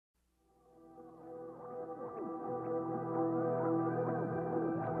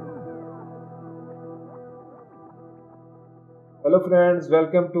Hello friends,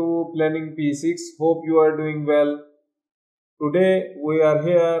 welcome to Planning P6. Hope you are doing well. Today we are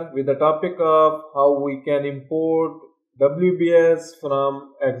here with the topic of how we can import WBS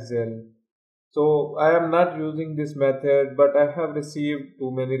from Excel. So I am not using this method, but I have received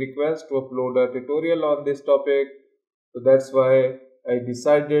too many requests to upload a tutorial on this topic. So that's why I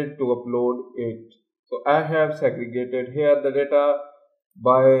decided to upload it. So I have segregated here the data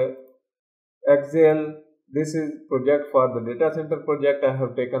by Excel. This is project for the data center project. I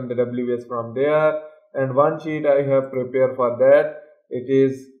have taken the WBS from there, and one sheet I have prepared for that. It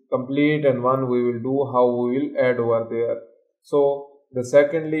is complete, and one we will do how we will add over there. So the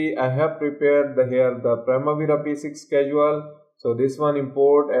secondly, I have prepared here the Primavera P6 schedule. So this one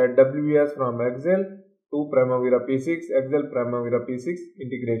import add WBS from Excel to Primavera P6, Excel Primavera P6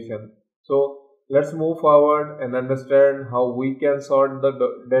 integration. So let's move forward and understand how we can sort the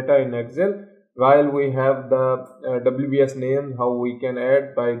data in Excel. While we have the WBS name, how we can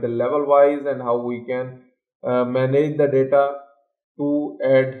add by the level wise, and how we can manage the data to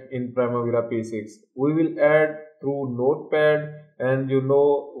add in Primavera P6. We will add through Notepad, and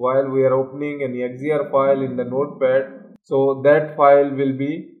while we are opening an XZR file in the Notepad, so that file will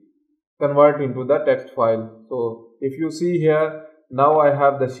be converted into the text file. So if you see here, now I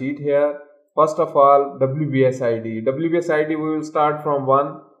have the sheet here. First of all, WBS ID. WBS ID we will start from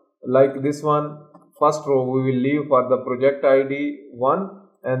 1. Like this one, first row we will leave for the project ID 1,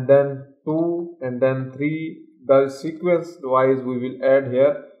 and then 2, and then 3. The sequence wise we will add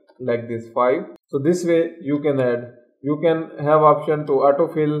here like this 5. So this way you can add. You can have option to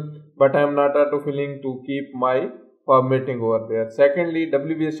autofill, but I am not autofilling to keep my formatting over there. Secondly,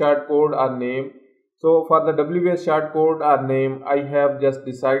 WBS short code or name. So for the WBS short code or name, I have just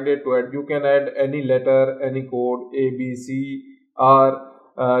decided to add. You can add any letter, any code, A, B, C, or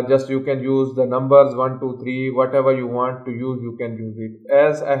just you can use the numbers 1, 2, 3, whatever you want to use, you can use it.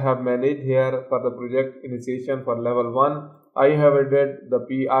 As I have managed here for the project initiation for level 1, I have added the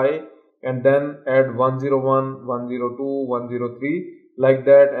PI and then add 101, 102, 103 like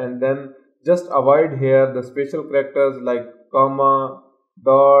that, and then just avoid here the special characters like comma,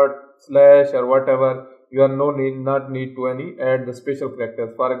 dot, slash or whatever. You are not need to add the special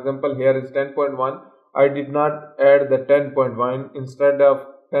characters. For example, here is 10.1. I did not add the 10.1. Instead of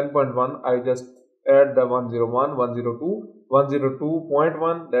 10.1, I just add the 101, 102,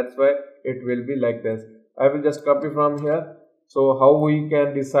 102.1. That's why it will be like this. I will just copy from here. So how we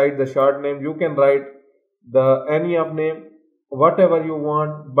can decide the short name? You can write the any of name, whatever you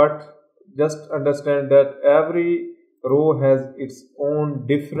want, but just understand that every row has its own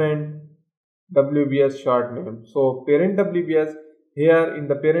different WBS short name. So parent WBS, here in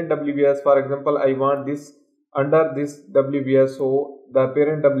the parent WBS, for example, I want this under this WBS, so the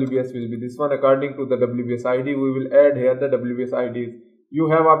parent WBS will be this one. According to the WBS ID, we will add here the WBS IDs. You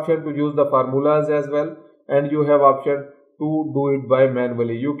have option to use the formulas as well, and you have option to do it by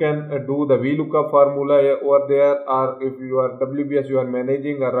manually. You can do the VLOOKUP formula over there, or if you are WBS you are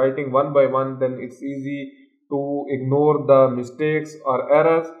managing or writing one by one, then it's easy to ignore the mistakes or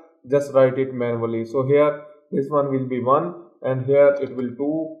errors. Just write it manually. So here this one will be 1, and here it will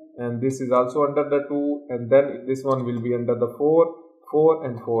 2, and this is also under the 2, and then this one will be under the 4, 4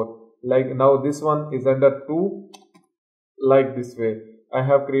 and 4. Like now this one is under 2, like this way I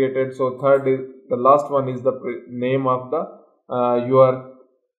have created. So third is the last one is the name of the your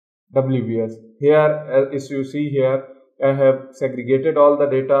WBS. Here as you see here, I have segregated all the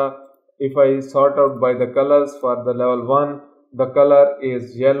data. If I sort out by the colors for the level 1, the color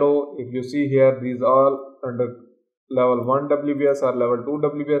is yellow. If you see here, these all under level 1 WBS or level 2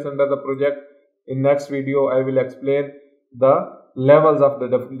 WBS under the project. In next video, I will explain the levels of the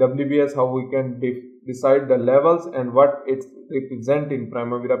WBS, how we can decide the levels and what it represents in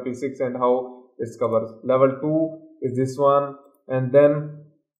Primavera P6 and how it covers. Level 2 is this one, and then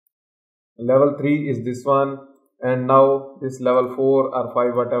level 3 is this one, and now this level 4 or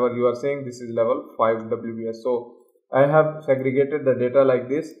 5, whatever you are saying, this is level 5 WBS. So I have segregated the data like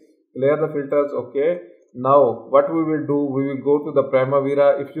this. Clear the filters. Okay. Now what we will do, we will go to the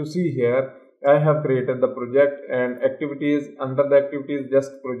Primavera. If you see here, I have created the project and activities. Under the activities,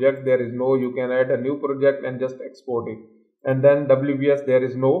 just project, there is no, you can add a new project and just export it. And then WBS, there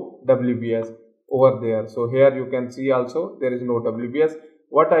is no WBS over there. So here you can see also there is no WBS.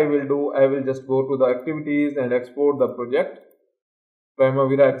 What I will do, I will just go to the activities and export the project.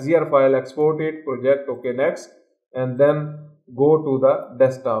 Primavera XZR file, export it, project. Okay, next. And then go to the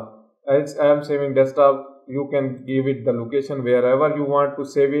desktop. As I am saving desktop, you can give it the location wherever you want to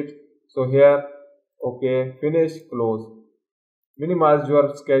save it. So here, okay, finish, close. Minimize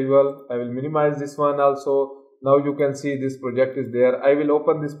your schedule. I will minimize this one also. now you can see this project is there. I will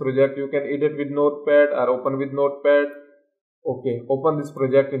open this project. You can edit with Notepad or open with Notepad. Okay, open this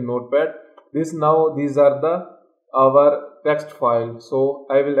project in Notepad. These are the our text file. So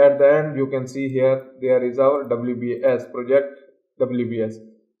I will at the end, you can see here there is our WBS project WBS.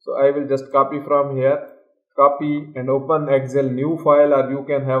 So I will just copy from here, copy and open Excel new file, or you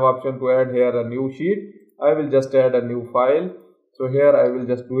can have option to add here a new sheet. I will just add a new file. So here I will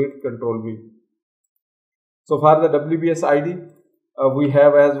just do it, Control V. So for the WBS ID, we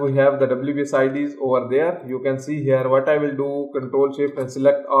have the WBS IDs over there. You can see here what I will do, Control Shift and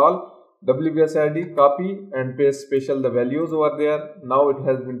select all WBS ID, copy and paste special the values over there. Now it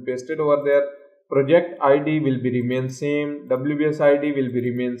has been pasted over there. Project ID will be remain same, WBS ID will be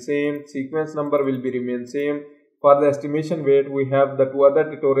remain same, sequence number will be remain same. For the estimation weight, we have the two other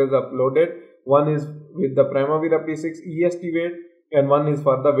tutorials uploaded. One is with the Primavera P6 EST weight and one is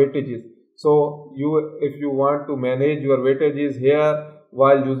for the weightages. So if you want to manage your weightages here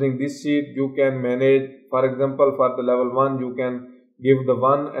while using this sheet, you can manage. For example, for the level 1, you can give the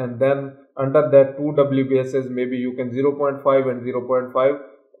 1 and then under that 2 WBSs, maybe you can 0.5 and 0.5.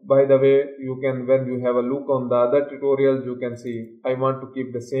 By the way, you can, when you have a look on the other tutorials, you can see I want to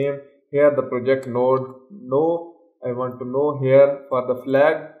keep the same. Here the project node, no, I want to know. Here for the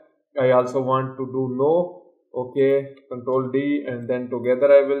flag, I also want to do no. Okay, Control D and then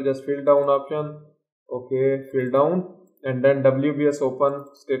together I will just fill down option. Okay, fill down and then WBS open,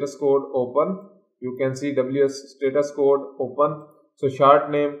 status code open. You can see WBS status code open. So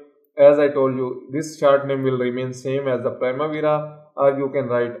chart name, as I told you, this chart name will remain same as the Primavera, or you can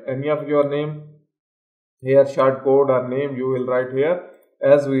write any of your name. Here chart code or name you will write here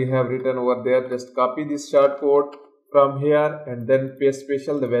as we have written over there. Just copy this chart code from here and then paste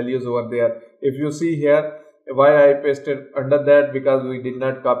special the values over there. If you see here, why I pasted under that, because we did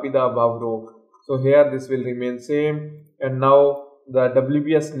not copy the above row. So here this will remain same. And now the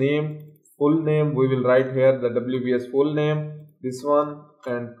WBS name, full name, we will write here the WBS full name, this one,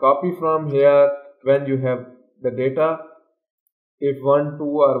 and copy from here when you have the data. If 1, 2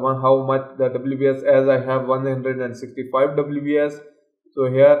 or 1, how much the WBS, as I have 165 WBS.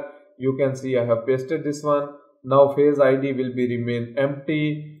 So here you can see I have pasted this one. Now phase ID will be remain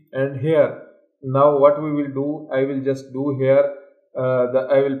empty, and here now what we will do, I will just do here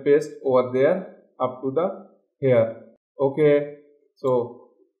I will paste over there up to the here. Okay, so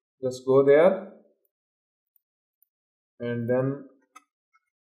just go there and then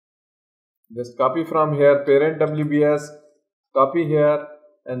just copy from here parent WBS, copy here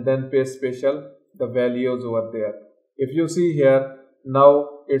and then paste special the values over there. If you see here, now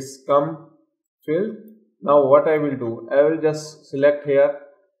it's come filled. Now what I will do, I will just select here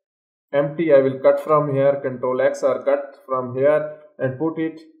empty. I will cut from here, Control X, or cut from here and put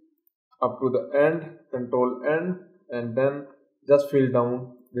it up to the end, Control N, and then just fill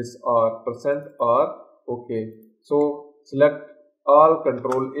down this R, %R. Okay, so select all,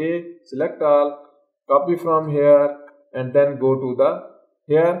 Control A, select all, copy from here and then go to the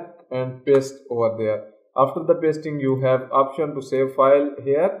here and paste over there. After the pasting, you have option to save file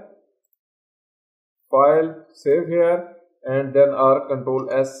here, file, save here, and then R, Control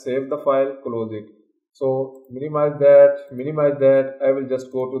S, save the file, close it. So minimize that. I will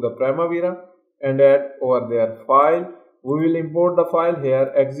just go to the Primavera and add over there file. We will import the file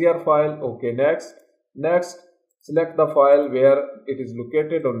here, XZR file. Okay, next select the file where it is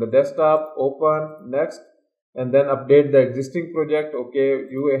located on the desktop, open, next, and then update the existing project. Okay,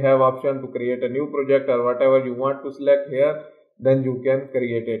 you have option to create a new project or whatever you want to select here, then you can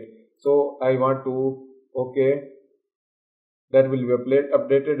create it. So I want to, okay, that will be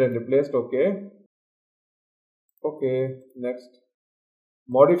updated and replaced. Okay, next,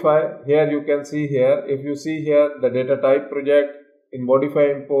 modify. Here you can see here, if you see here the data type project, in modify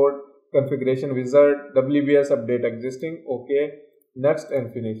import, configuration wizard, WBS update existing. Okay, next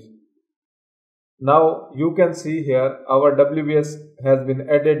and finish. Now you can see here our WBS has been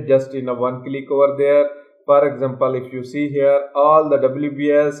added just in a one click over there. For example, if you see here, all the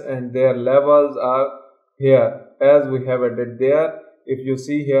WBS and their levels are here as we have added there. If you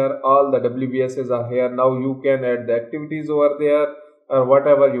see here, all the WBSs are here. Now you can add the activities over there or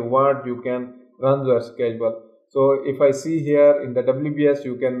whatever you want, you can run your schedule. So if I see here in the WBS,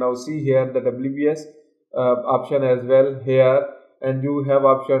 you can now see here the WBS option as well here, and you have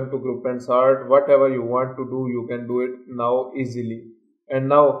option to group and sort. Whatever you want to do, you can do it now easily. And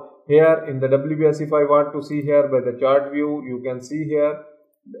now here in the WBS, if I want to see here by the chart view, you can see here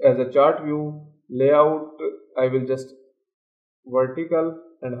as a chart view layout. I will just vertical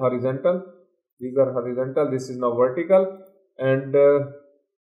and horizontal. These are horizontal, this is now vertical, and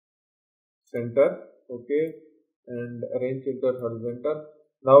center. Okay, and arrange it at horizontal.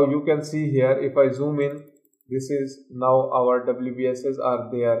 Now you can see here, if I zoom in, this is now our WBSs are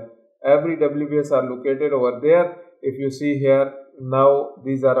there. Every WBS are located over there. If you see here, now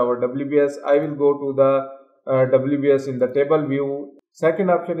these are our WBS. I will go to the WBS in the table view. Second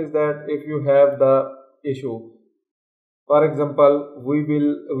option is that if you have the issue, for example,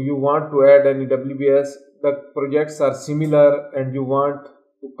 you want to add any WBS, the projects are similar and you want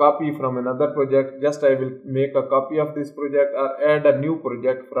to copy from another project, just I will make a copy of this project or add a new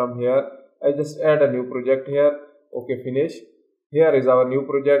project from here. I just add a new project here. Okay, finish. Here is our new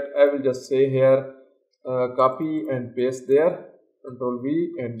project. I will just say here copy and paste there, Control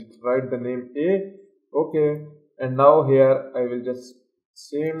V, and write the name A. Okay, and now here I will just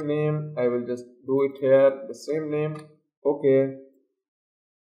same name, I will just do it here, the same name. Okay,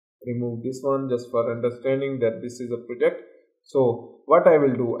 remove this one just for understanding that this is a project. So what I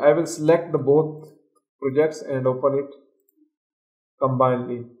will do, I will select the both projects and open it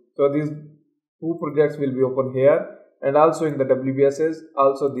combinedly. So these two projects will be open here, and also in the WBSs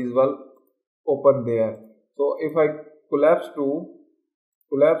also these will open there. So if I collapse to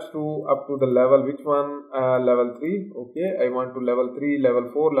up to the level, which one, level 3. Okay, I want to level 3, level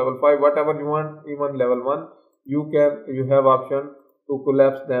 4, level 5, whatever you want, even level 1, you have option to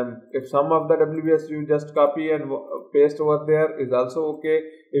collapse them. If some of the WBS you just copy and paste over there is also okay.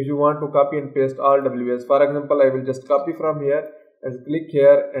 If you want to copy and paste all WBS, for example, I will just copy from here and click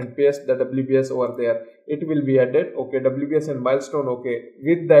here and paste the WBS over there. It will be added. Okay, WBS and milestone. Okay,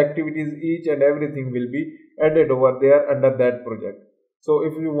 with the activities, each and everything will be added over there under that project. So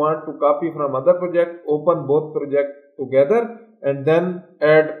if you want to copy from other project, open both projects together and then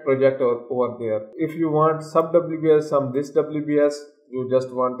add project over there. If you want sub WBS, some this WBS, you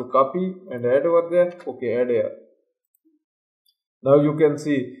just want to copy and add over there. Okay, add here. Now you can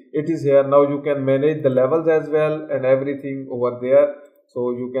see it is here. Now you can manage the levels as well and everything over there.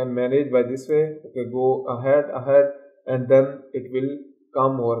 So you can manage by this way. Okay, go ahead, and then it will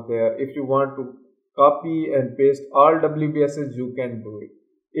come over there. If you want to copy and paste all WBSs, you can do it.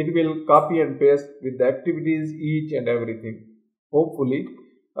 It will copy and paste with the activities, each and everything. Hopefully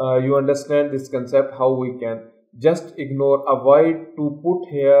you understand this concept, how we can just avoid to put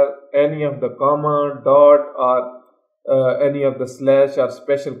here any of the comma, dot, or any of the slash or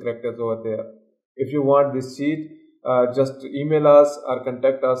special characters over there. If you want this sheet, just email us or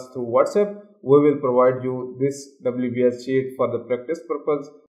contact us through WhatsApp. We will provide you this WBS sheet for the practice purpose.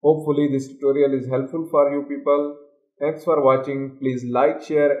 Hopefully this tutorial is helpful for you people. Thanks for watching. Please like,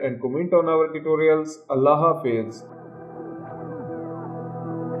 share and comment on our tutorials. Allah Hafiz.